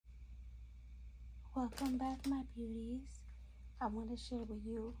Welcome back, my beauties. I want to share with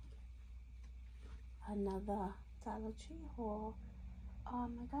you another Dollar Tree haul. I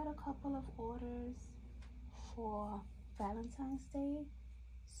got a couple of orders for Valentine's Day,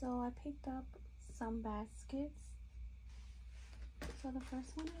 so I picked up some baskets. So the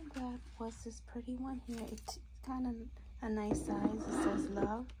first one I grabbed was this pretty one here. It's kind of a nice size. It says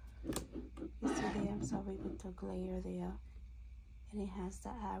love. You see there, I'm sorry with the glare there. And it has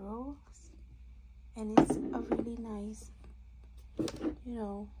the arrows. And it's a really nice,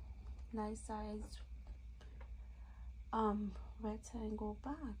 nice sized rectangle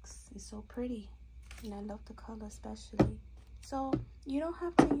box. It's so pretty. And I love the color especially. So you don't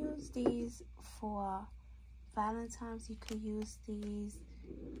have to use these for Valentine's. You could use these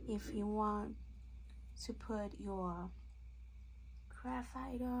if you want to put your craft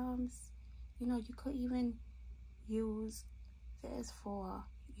items. You could even use this for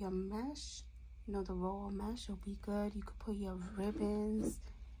your mesh. The roll mesh will be good. You could put your ribbons.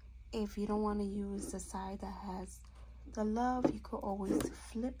 If you don't want to use the side that has the love, you could always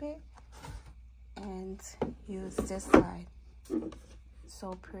flip it and use this side.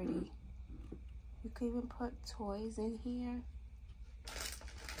 So pretty. You could even put toys in here.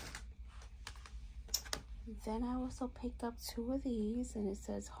 Then I also picked up 2 of these, and it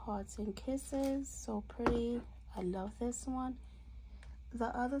says hearts and kisses. So pretty. I love this one. The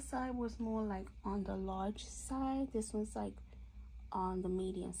other side was more like on the large side. This one's like on the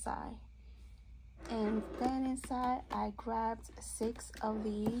medium side. And then inside I grabbed 6 of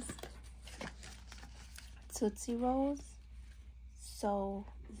these Tootsie Rolls. So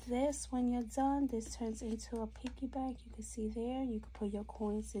this, when you're done, this turns into a piggy bank. You can see there. You can put your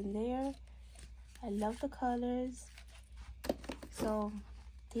coins in there. I love the colors. So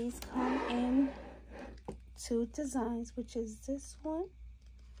these come in 2 designs, which is this one,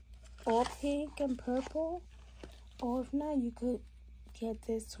 all pink and purple, or if not, you could get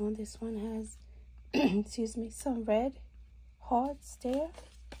this one. This one has excuse me, some red hearts there.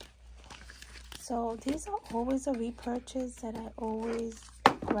 So these are always a repurchase that I always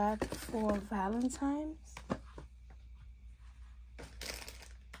grab for Valentine's.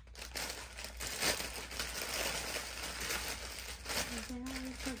 And then I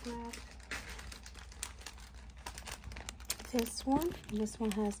also grabbed this one. This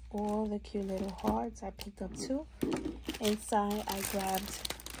one has all the cute little hearts. I picked up 2. Inside I grabbed,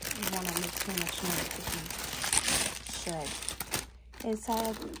 you want to make too much noise to be shred.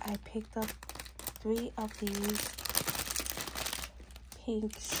 Inside I picked up 3 of these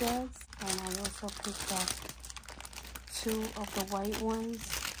pink shreds, and I also picked up 2 of the white ones.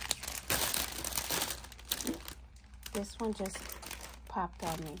 This one just popped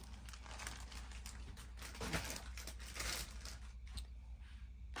on me.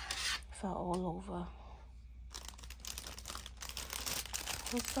 Fell all over.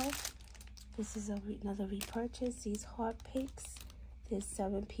 Also, this is another repurchase. These heart picks. There's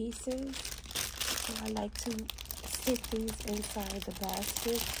 7 pieces. So I like to stick these inside the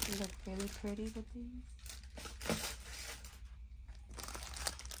basket. They look really pretty with these.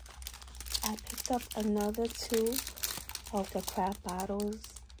 I picked up another 2 of the craft bottles.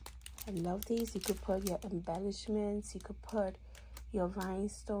 I love these. You could put your embellishments. You could put your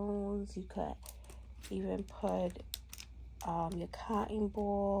rhinestones. You could even put your cotton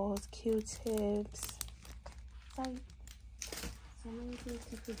balls, Q-tips. Like so many things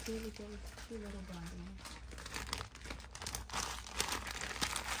you could do with those cute little bottles.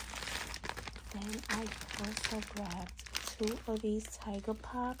 Then I also grabbed 2 of these Tiger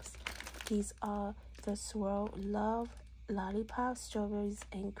Pops. These are the Swirl Love Lollipops, strawberries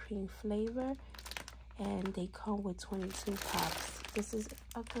and cream flavor, and they come with 22 pops. This is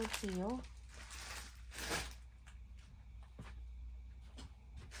a good deal.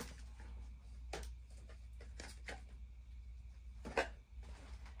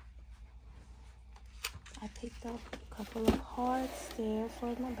 I picked up a couple of hearts there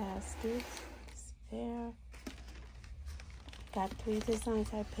for my basket. There. Got 3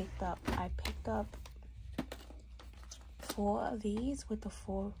 designs I picked up. I picked up 4 of these with the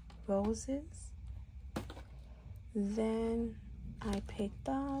 4 roses. Then I picked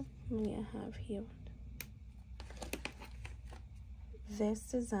up, what do I have here? This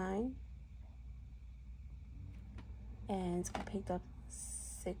design. And I picked up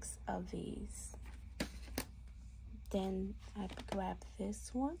 6 of these. Then I grabbed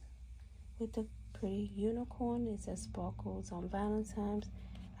this one with the pretty unicorn. It says sparkles on Valentine's.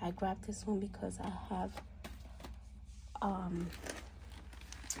 I grabbed this one because I have a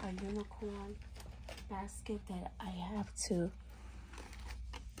unicorn basket that I have to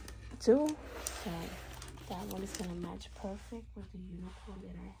do So that one is gonna match perfect with the unicorn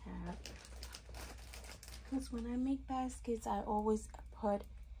that I have. Because when I make baskets, I always put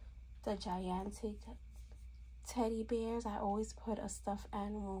the gigantic teddy bears. I always put a stuffed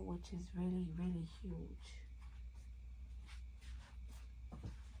animal, which is really, really huge.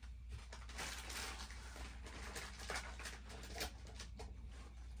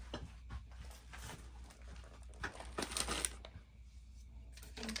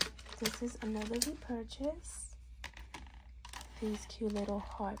 This is another repurchase. These cute little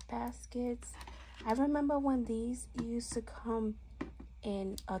heart baskets. I remember when these used to come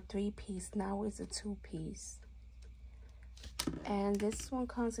in a 3-piece. Now it's a 2-piece. And this one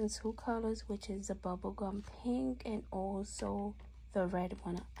comes in 2 colors, which is the bubblegum pink and also the red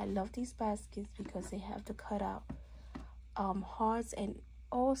one. I love these baskets because they have the cutout hearts, and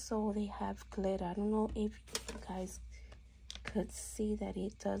also they have glitter. I don't know if you guys could see that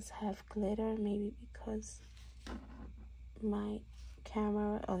it does have glitter, maybe because my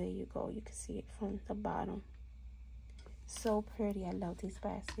camera, oh there you go, you can see it from the bottom. So pretty. I love these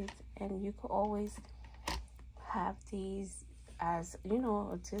baskets, and you could always have these as, you know,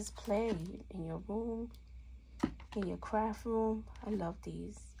 a display in your room, in your craft room. I love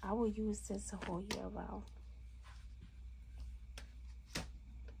these. I will use this the whole year round.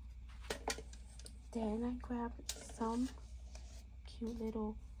 Then I grabbed some cute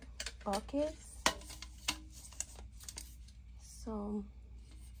little buckets. So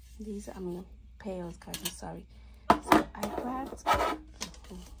these, I mean pails, guys, I'm sorry. So I grabbed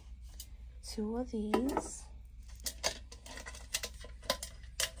 2 of these.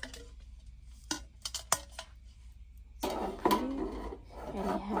 So pretty. And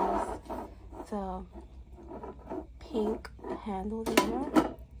it has the pink handle there.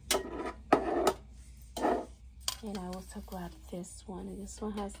 And I also grabbed this one. And this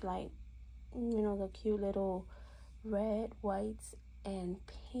one has, like, you know, the cute little red, whites, and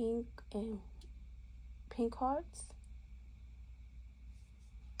pink hearts.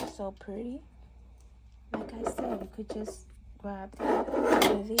 So pretty. Like I said, you could just grab one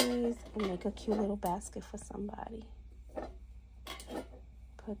of these and make a cute little basket for somebody.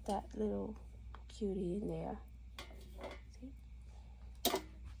 Put that little cutie in there.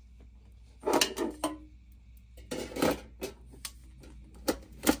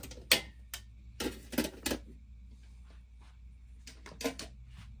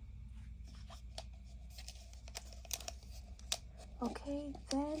 Okay,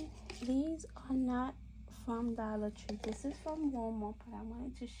 then these are not from Dollar Tree. This is from Walmart, but I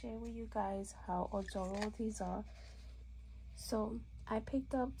wanted to share with you guys how adorable these are. So I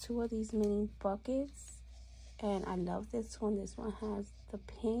picked up 2 of these mini buckets, and I love this one. This one has the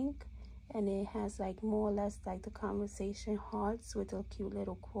pink, and it has like more or less like the conversation hearts with the cute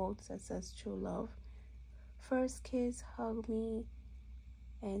little quotes that says true love. First kiss, hug me,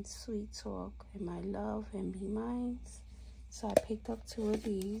 and sweet talk, and my love, and be mine. So I picked up 2 of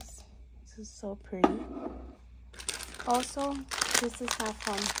these. This is so pretty. Also, this is not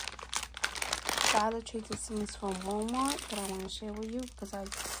from Dollar Tree. This is from Walmart, but I want to share with you because I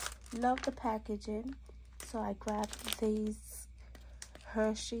love the packaging. So I grabbed these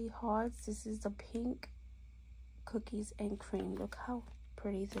Hershey hearts. This is the pink cookies and cream. Look how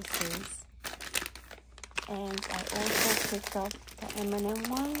pretty this is. And I also picked up the M&M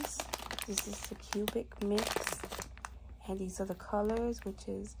ones. This is the cubic mix. And these are the colors, which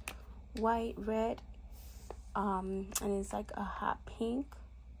is white, red, and it's like a hot pink.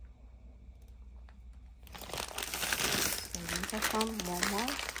 So these are from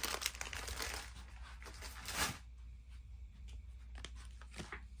Walmart.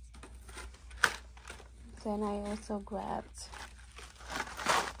 Then I also grabbed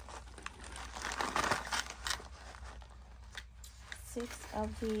six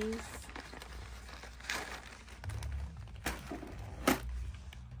of these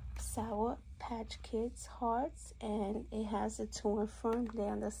Sour Patch Kids hearts, and it has a to and from there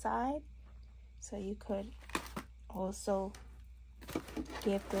on the side, so you could also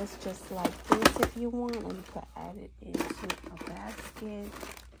give this just like this if you want, or you could add it into a basket.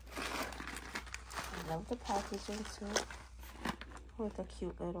 I love the packaging too, with the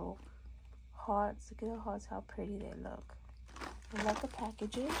cute little hearts. Look at the hearts, how pretty they look. I love the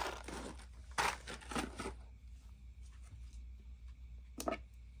packaging.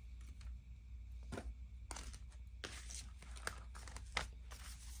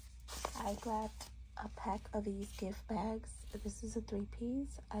 I grabbed a pack of these gift bags. This is a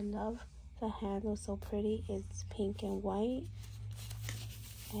 3-piece. I love the handle, so pretty. It's pink and white.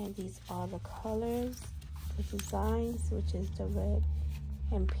 And these are the colors, the designs, which is the red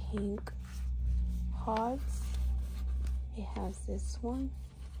and pink hearts. It has this one,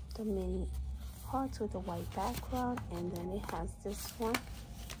 the mini hearts with the white background, and then it has this one,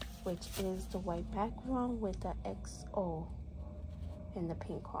 which is the white background with the XO and the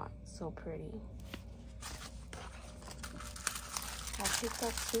pink heart. So pretty. I picked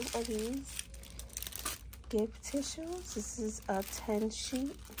up 2 of these gift tissues. This is a 10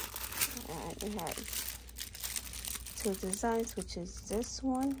 sheet, and it has 2 designs, which is this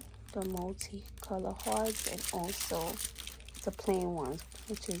one, the multi-color hearts, and also the plain ones,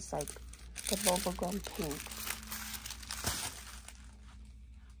 which is like the bubblegum pink.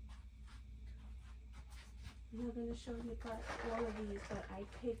 I'm not going to show you guys all of these, but I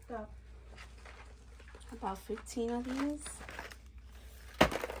picked up about 15 of these.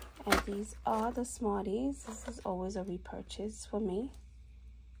 And these are the Smarties. This is always a repurchase for me.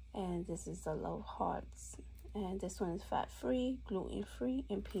 And this is the Love Hearts. And this one is fat-free, gluten-free,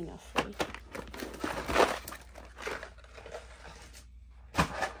 and peanut-free.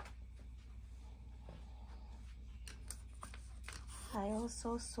 I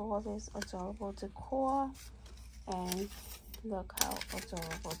also saw this adorable decor. And look how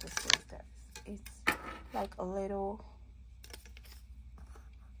adorable this is, guys. It's like a little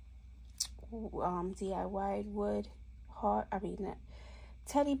DIY wood heart.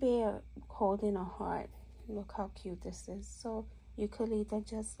 Teddy bear holding a heart. Look how cute this is. So you could leave them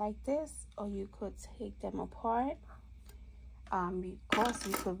just like this, or you could take them apart. Of course,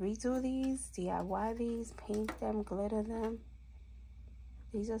 you could redo these, DIY these, paint them, glitter them.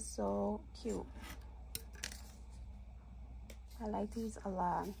 These are so cute. I like these a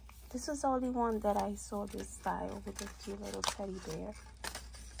lot. This is the only one that I saw this style with this cute little teddy bear.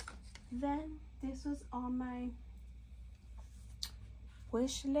 Then this was on my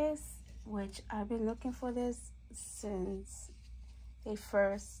wish list, which I've been looking for this since they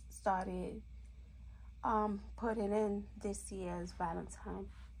first started putting in this year's Valentine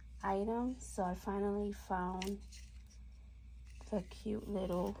items. So I finally found the cute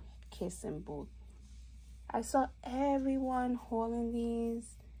little kissing booth. I saw everyone hauling these,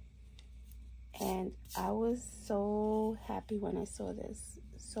 and I was so happy when I saw this.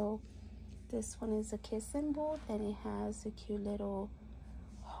 So this one is a kissing booth, and it has a cute little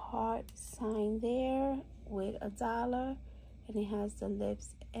heart sign there with $1, and it has the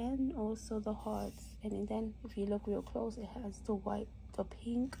lips and also the hearts. And then if you look real close, it has the white, the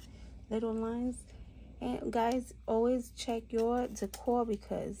pink little lines. And guys, always check your decor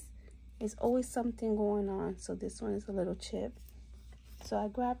because there's always something going on. So this one is a little chip. So I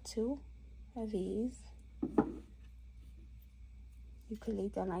grabbed 2 of these. You could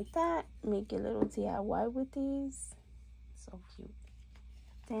leave them like that. Make a little DIY with these. So cute.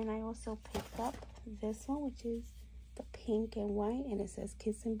 Then I also picked up this one, which is the pink and white, and it says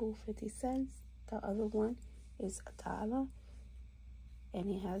Kissing Booth 50 cents. The other one is $1, and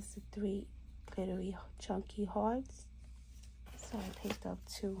it has the 3 glittery chunky hearts. So I picked up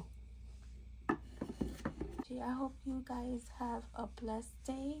 2. I hope you guys have a blessed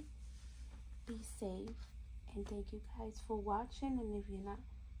day. Be safe, and thank you guys for watching. And if you're not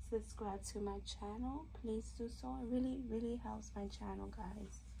subscribed to my channel, please do so. It really helps my channel,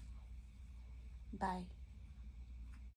 guys. Bye.